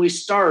know, when we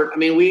start, I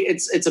mean,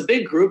 it's a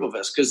big group of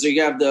us because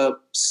you have the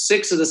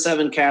 6 of the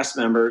 7 cast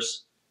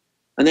members.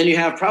 And then you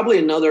have probably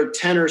another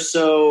 10 or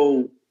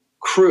so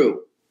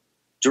crew,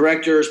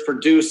 directors,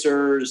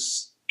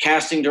 producers,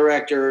 casting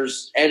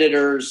directors,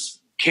 editors,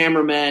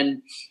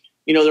 cameramen.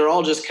 You know, they're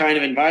all just kind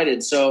of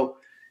invited. So,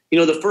 you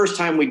know, the first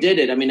time we did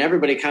it, I mean,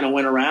 everybody kind of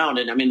went around.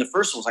 And I mean, the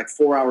first one was like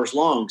 4 hours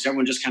long because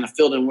everyone just kind of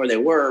filled in where they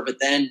were. But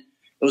then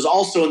it was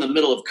also in the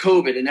middle of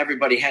COVID and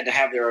everybody had to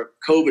have their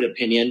COVID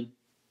opinion.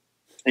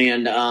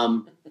 And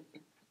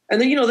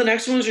then, you know, the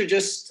next ones are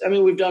just, I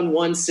mean, we've done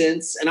one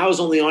since, and I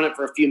was only on it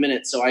for a few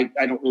minutes, so I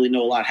don't really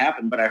know a lot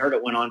happened, but I heard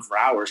it went on for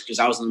hours because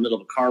I was in the middle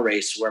of a car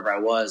race wherever I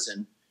was.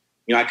 And,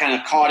 you know, I kind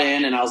of caught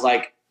in and I was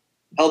like,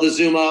 held the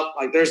Zoom up,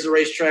 like, there's the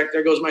racetrack,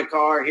 there goes my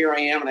car, here I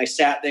am. And I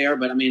sat there,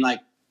 but I mean, like,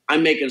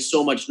 I'm making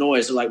so much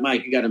noise. They're like,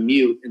 Mike, you got to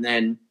mute.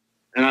 And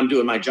I'm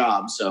doing my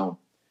job. So,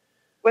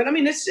 but I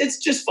mean, it's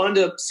just fun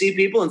to see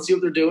people and see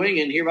what they're doing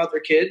and hear about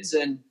their kids.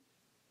 And,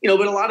 you know,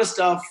 but a lot of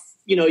stuff,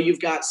 you know, you've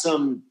got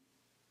some,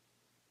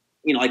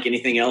 you know, like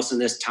anything else in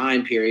this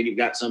time period, you've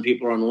got some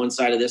people on one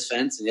side of this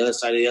fence and the other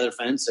side of the other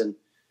fence. And,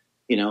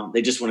 you know,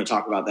 they just want to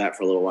talk about that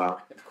for a little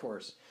while. Of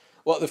course.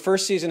 Well, the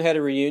first season had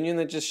a reunion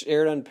that just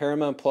aired on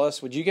Paramount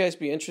Plus. Would you guys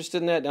be interested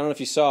in that? I don't know if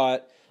you saw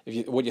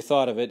it, what you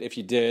thought of it, if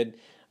you did.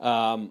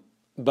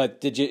 But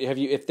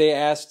if they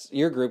asked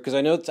your group,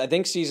 because I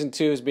think season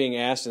 2 is being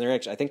asked, and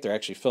I think they're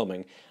actually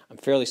filming. I'm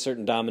fairly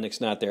certain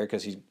Dominic's not there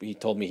because he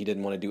told me he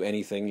didn't want to do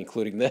anything,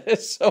 including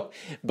this. So,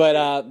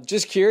 but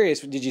just curious,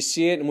 did you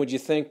see it, and would you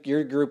think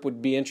your group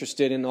would be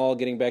interested in all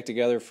getting back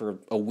together for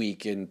a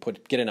week and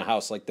get in a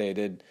house like they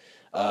did?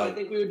 I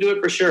think we would do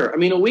it for sure. I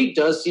mean, a week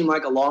does seem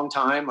like a long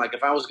time. Like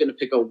if I was going to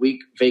pick a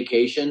week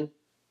vacation,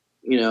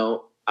 you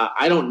know,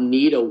 I don't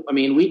need I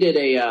mean, we did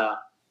a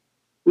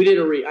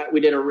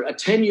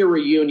 10-year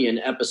reunion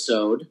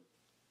episode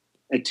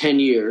at 10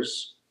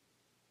 years.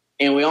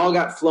 And we all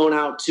got flown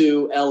out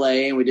to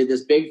LA and we did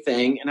this big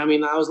thing. And I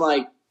mean, I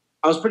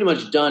was pretty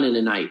much done in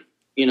a night.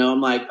 You know,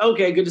 I'm like,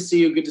 okay, good to see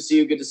you. Good to see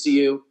you. Good to see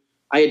you.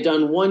 I had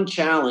done one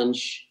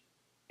challenge.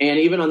 And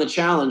even on the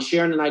challenge,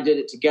 Sharon and I did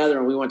it together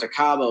and we went to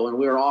Cabo and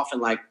we were off in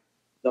like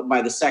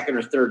by the 2nd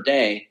or 3rd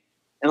day.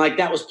 And like,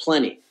 that was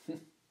plenty,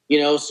 you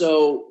know?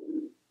 So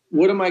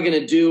what am I going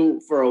to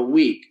do for a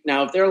week?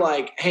 Now, if they're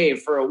like, hey,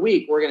 for a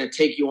week, we're going to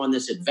take you on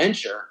this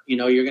adventure, you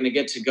know, you're going to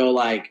get to go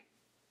like,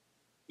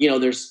 you know,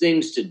 there's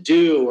things to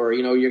do, or,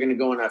 you know, you're going to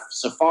go on a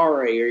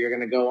safari, or you're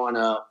going to go on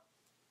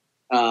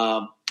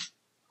a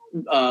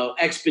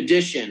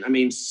expedition. I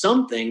mean,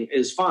 something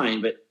is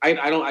fine, but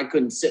I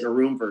couldn't sit in a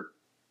room for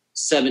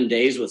 7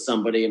 days with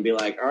somebody and be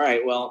like, all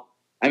right, well,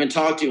 I haven't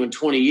talked to you in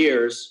 20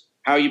 years.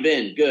 How you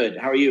been? Good.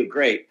 How are you?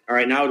 Great. All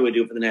right. Now what do we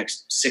do for the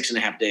next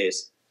 6.5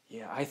 days?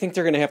 Yeah, I think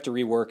they're going to have to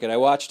rework it. I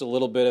watched a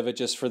little bit of it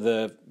just for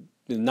the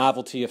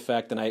novelty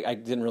effect, and I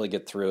didn't really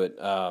get through it.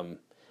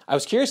 I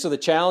was curious of the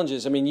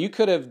challenges. I mean, you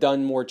could have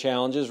done more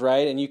challenges,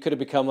 right? And you could have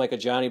become like a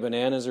Johnny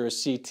Bananas or a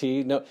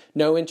CT.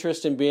 No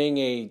interest in being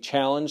a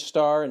challenge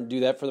star and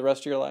do that for the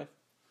rest of your life?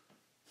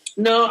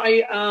 No,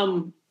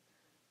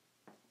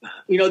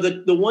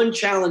 the one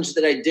challenge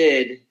that I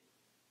did,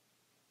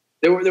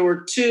 there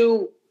were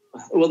two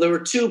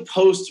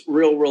post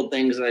Real World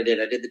things that I did.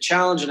 I did the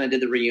challenge and I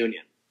did the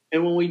reunion.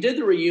 And when we did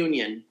the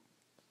reunion,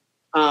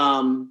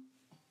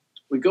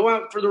 we go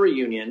out for the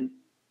reunion.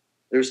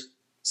 There's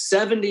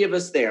 70 of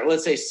us there.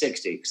 Let's say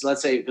 60.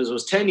 Because it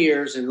was 10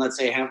 years, and let's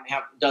say half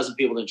a dozen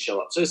people didn't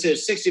show up. So let's say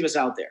there's 60 of us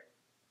out there.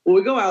 Well,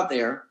 we go out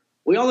there.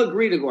 We all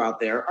agree to go out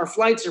there. Our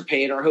flights are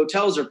paid. Our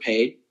hotels are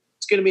paid.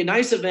 It's going to be a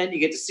nice event. You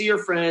get to see your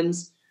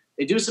friends.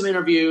 They do some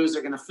interviews.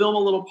 They're going to film a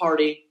little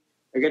party.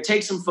 They're going to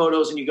take some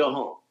photos, and you go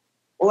home.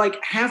 Well,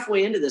 like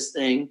halfway into this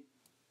thing,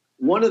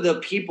 one of the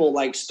people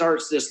like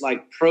starts this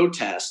like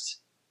protest.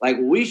 Like,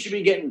 we should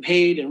be getting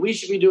paid and we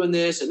should be doing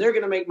this, and they're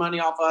going to make money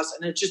off us.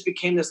 And it just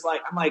became this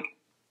like, I'm like,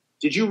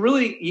 did you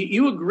really,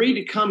 you agreed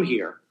to come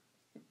here.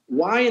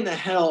 Why in the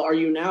hell are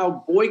you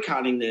now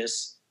boycotting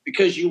this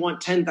because you want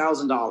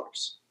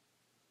 $10,000?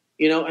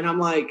 And I'm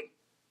like,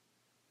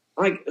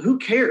 who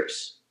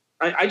cares?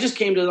 I just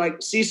came to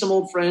like see some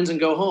old friends and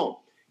go home.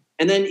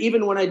 And then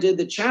even when I did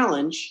the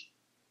challenge,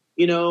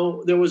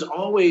 there was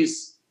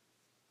always,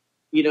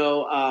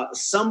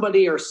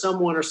 somebody or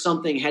someone or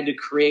something had to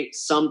create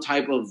some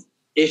type of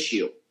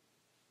issue.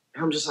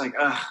 And I'm just like,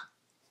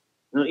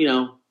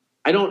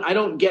 I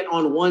don't get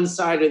on one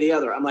side or the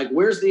other. I'm like,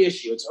 where's the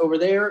issue? It's over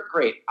there.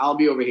 Great. I'll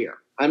be over here.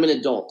 I'm an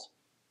adult.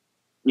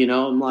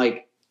 I'm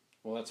like,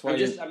 well, that's why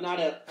I'm not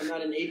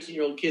an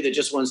 18-year-old kid that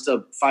just wants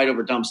to fight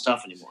over dumb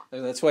stuff anymore.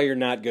 That's why you're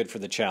not good for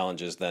the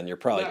challenges. Then you're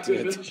probably not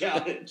good for the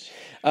challenge.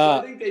 So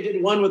I think they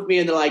did one with me,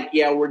 and they're like,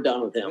 yeah, we're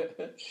done with him.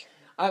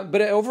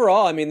 But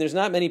overall, I mean, there's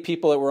not many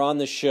people that were on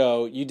the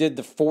show. You did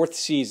the 4th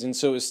season,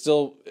 so it was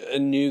still a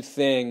new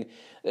thing.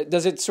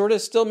 Does it sort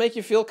of still make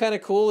you feel kind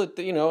of cool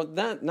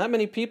that, not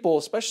many people,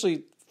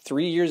 especially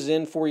 3 years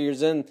in, 4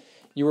 years in,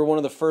 you were one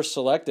of the first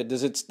selected?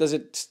 Does it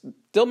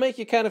still make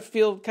you kind of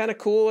feel kind of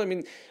cool? I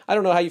mean, I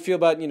don't know how you feel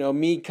about,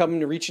 me coming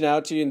to reaching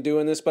out to you and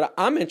doing this, but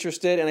I'm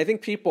interested, and I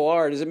think people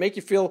are. Does it make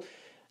you feel,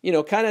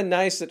 kind of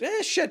nice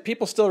that,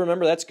 people still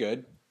remember? That's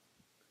good.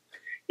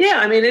 Yeah,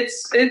 I mean,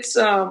 it's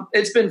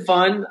been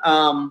fun.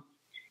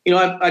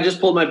 I just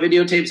pulled my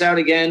videotapes out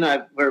again.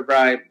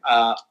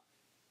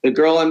 The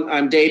girl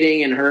I'm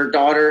dating and her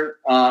daughter,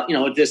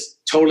 this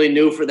totally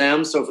new for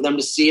them. So for them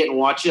to see it and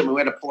watch it, we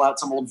had to pull out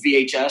some old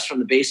VHS from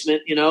the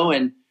basement,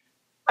 and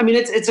I mean,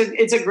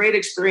 it's a great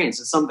experience.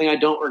 It's something I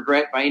don't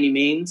regret by any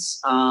means.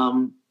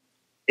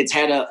 It's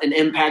had an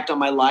impact on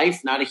my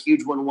life, not a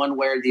huge one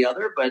way or the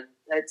other, but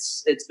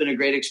it's been a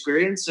great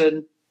experience.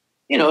 And,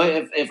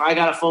 if I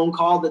got a phone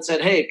call that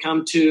said, hey,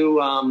 come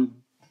down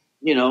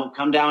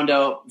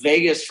to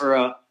Vegas for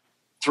a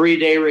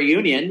 3-day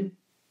reunion,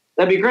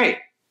 that'd be great.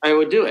 I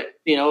would do it,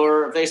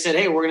 or if they said,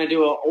 hey, we're going to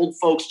do an old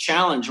folks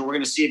challenge, and we're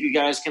going to see if you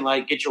guys can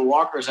like get your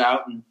walkers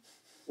out and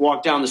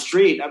walk down the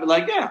street, I'd be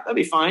like, yeah, that'd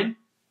be fine.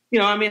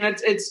 I mean,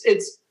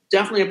 it's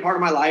definitely a part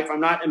of my life. I'm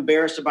not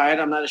embarrassed by it.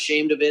 I'm not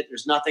ashamed of it.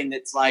 There's nothing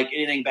that's like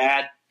anything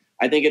bad.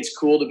 I think it's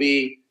cool to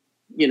be,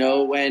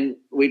 when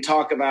we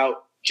talk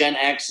about Gen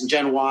X and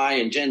Gen Y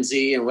and Gen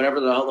Z and whatever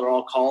the hell they're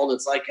all called,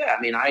 it's like, yeah,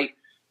 I mean,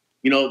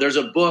 there's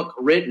a book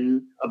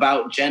written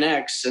about Gen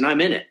X and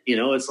I'm in it.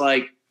 It's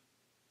like,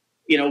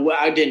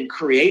 I didn't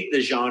create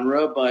the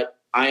genre, but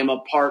I am a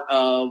part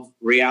of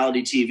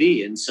reality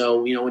TV. And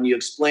so, when you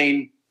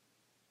explain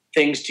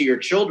things to your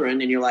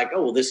children and you're like,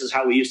 oh, well, this is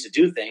how we used to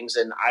do things.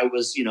 And I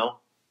was,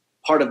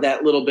 part of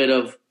that little bit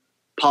of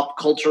pop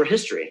culture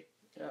history.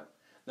 Yeah,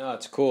 no,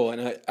 it's cool.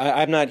 And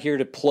I'm not here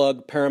to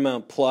plug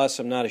Paramount Plus.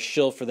 I'm not a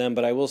shill for them,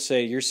 but I will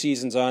say your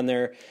season's on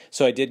there.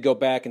 So I did go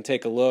back and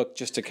take a look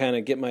just to kind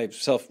of get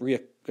myself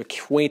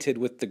reacquainted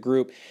with the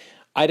group.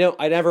 I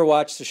never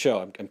watched the show.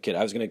 I'm kidding.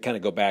 I was going to kind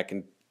of go back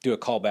and do a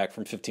callback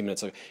from 15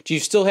 minutes ago. Do you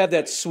still have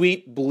that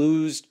sweet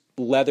blues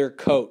leather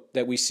coat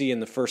that we see in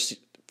the first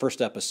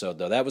episode,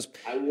 though?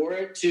 I wore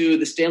it to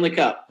the Stanley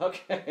Cup.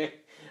 Okay.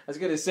 I was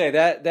going to say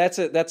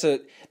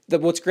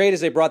what's great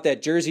is they brought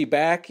that jersey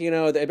back.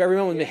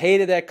 Everyone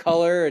hated that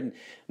color, and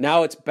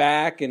now it's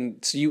back, and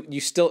so you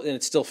still, and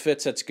it still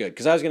fits. That's good.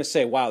 Because I was going to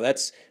say, wow,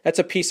 that's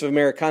a piece of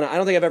Americana. I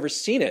don't think I've ever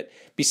seen it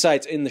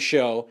besides in the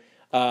show.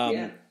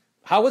 Yeah.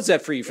 How was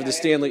that for you for the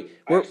Stanley?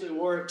 I actually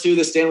wore it to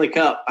the Stanley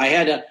Cup. I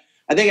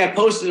think I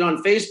posted it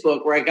on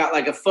Facebook where I got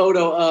like a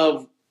photo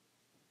of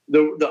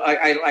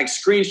I like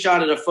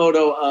screenshotted a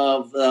photo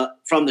of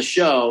from the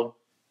show,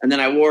 and then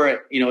I wore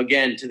it,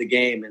 again to the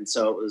game, and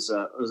so it was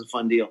a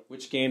fun deal.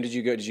 Which game did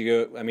you go? Did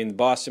you go? I mean,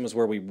 Boston was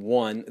where we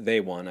won.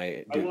 They won.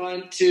 I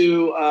went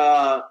to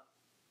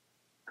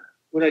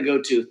what did I go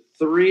to?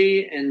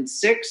 3 and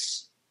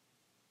 6.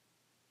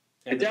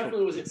 I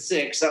definitely was at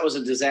 6. That was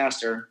a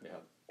disaster. Yeah.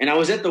 And I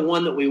was at the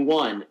one that we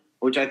won,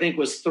 which I think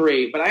was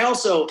 3. But I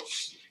also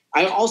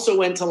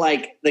went to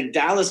like the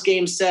Dallas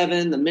Game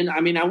 7.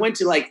 I went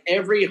to like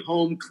every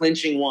home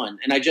clinching one,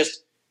 and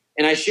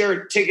and I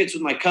shared tickets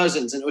with my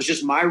cousins, and it was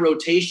just my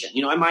rotation.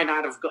 You know, I might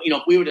not have,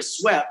 if we would have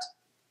swept,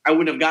 I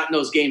wouldn't have gotten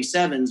those game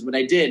 7s, but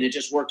I did. And it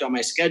just worked on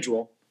my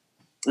schedule.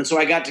 And so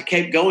I got to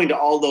keep going to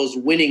all those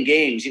winning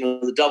games,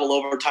 the double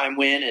overtime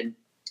win.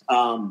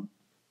 And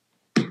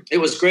it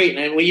was great.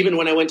 And even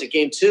when I went to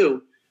game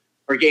 3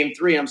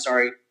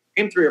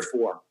 or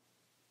 4,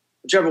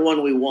 whichever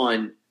one we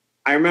won,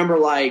 I remember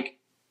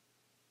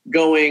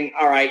going,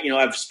 all right,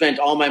 I've spent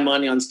all my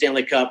money on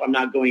Stanley Cup. I'm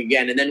not going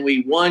again. And then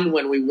we won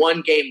when we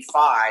won game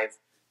 5.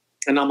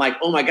 And I'm like,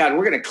 oh my God,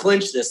 we're going to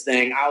clinch this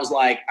thing. I was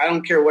like, I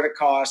don't care what it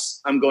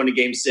costs. I'm going to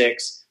game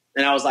 6.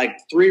 And I was like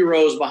 3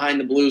 rows behind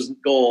the Blues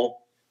goal.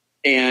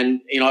 And,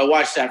 I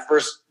watched that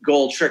first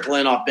goal trickle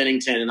in off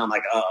Bennington, and I'm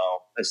like,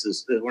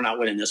 we're not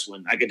winning this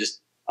one. I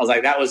was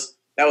like, that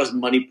was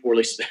money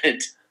poorly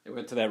spent. It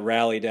went to that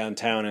rally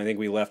downtown. I think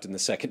we left in the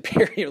second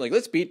period. You're like,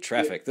 let's beat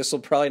traffic. This will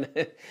probably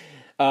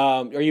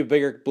not. Are you a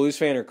bigger Blues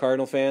fan or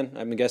Cardinal fan?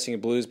 I'm guessing a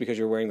Blues because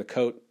you're wearing the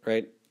coat,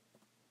 right?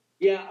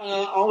 Yeah,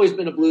 always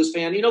been a Blues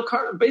fan.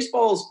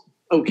 Baseball's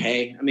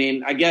okay. I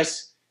mean, I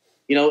guess,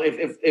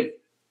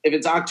 if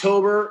it's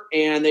October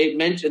and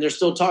they're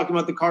still talking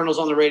about the Cardinals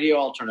on the radio,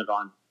 I'll turn it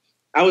on.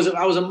 I was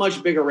a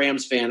much bigger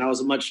Rams fan. I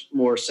was much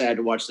more sad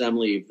to watch them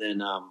leave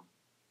than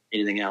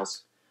anything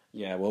else.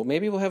 Yeah, well,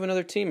 maybe we'll have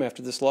another team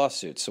after this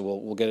lawsuit. So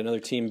we'll get another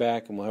team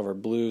back, and we'll have our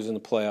Blues in the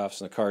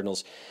playoffs and the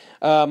Cardinals.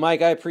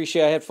 Mike, I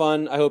appreciate it. I had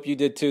fun. I hope you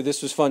did too.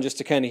 This was fun just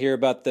to kind of hear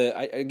about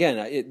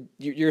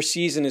your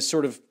season is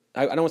sort of,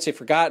 I don't want to say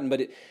forgotten,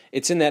 but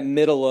it's in that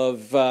middle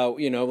of,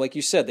 like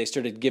you said, they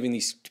started giving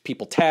these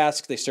people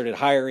tasks. They started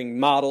hiring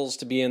models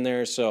to be in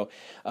there. So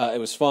it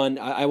was fun.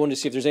 I wanted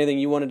to see if there's anything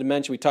you wanted to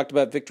mention. We talked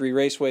about Victory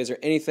Raceway. Is there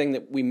anything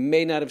that we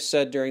may not have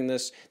said during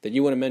this that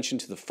you want to mention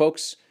to the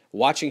folks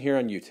watching here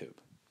on YouTube?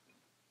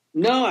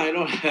 No, I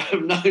don't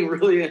have nothing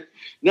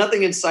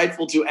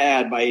insightful to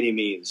add by any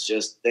means.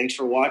 Just thanks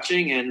for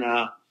watching, and,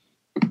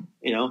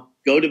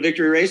 go to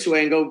Victory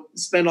Raceway and go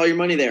spend all your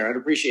money there. I'd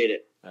appreciate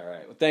it. All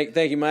right. Well,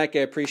 thank you, Mike. I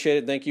appreciate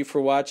it. Thank you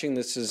for watching.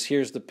 This is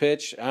Here's the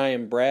Pitch. I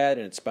am Brad,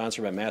 and it's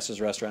sponsored by Masses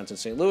Restaurants in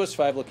St. Louis,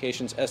 5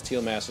 locations,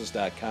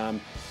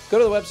 stlmasses.com. Go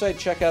to the website,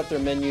 check out their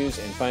menus,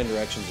 and find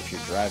directions if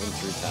you're driving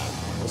through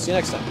town. We'll see you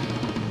next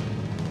time.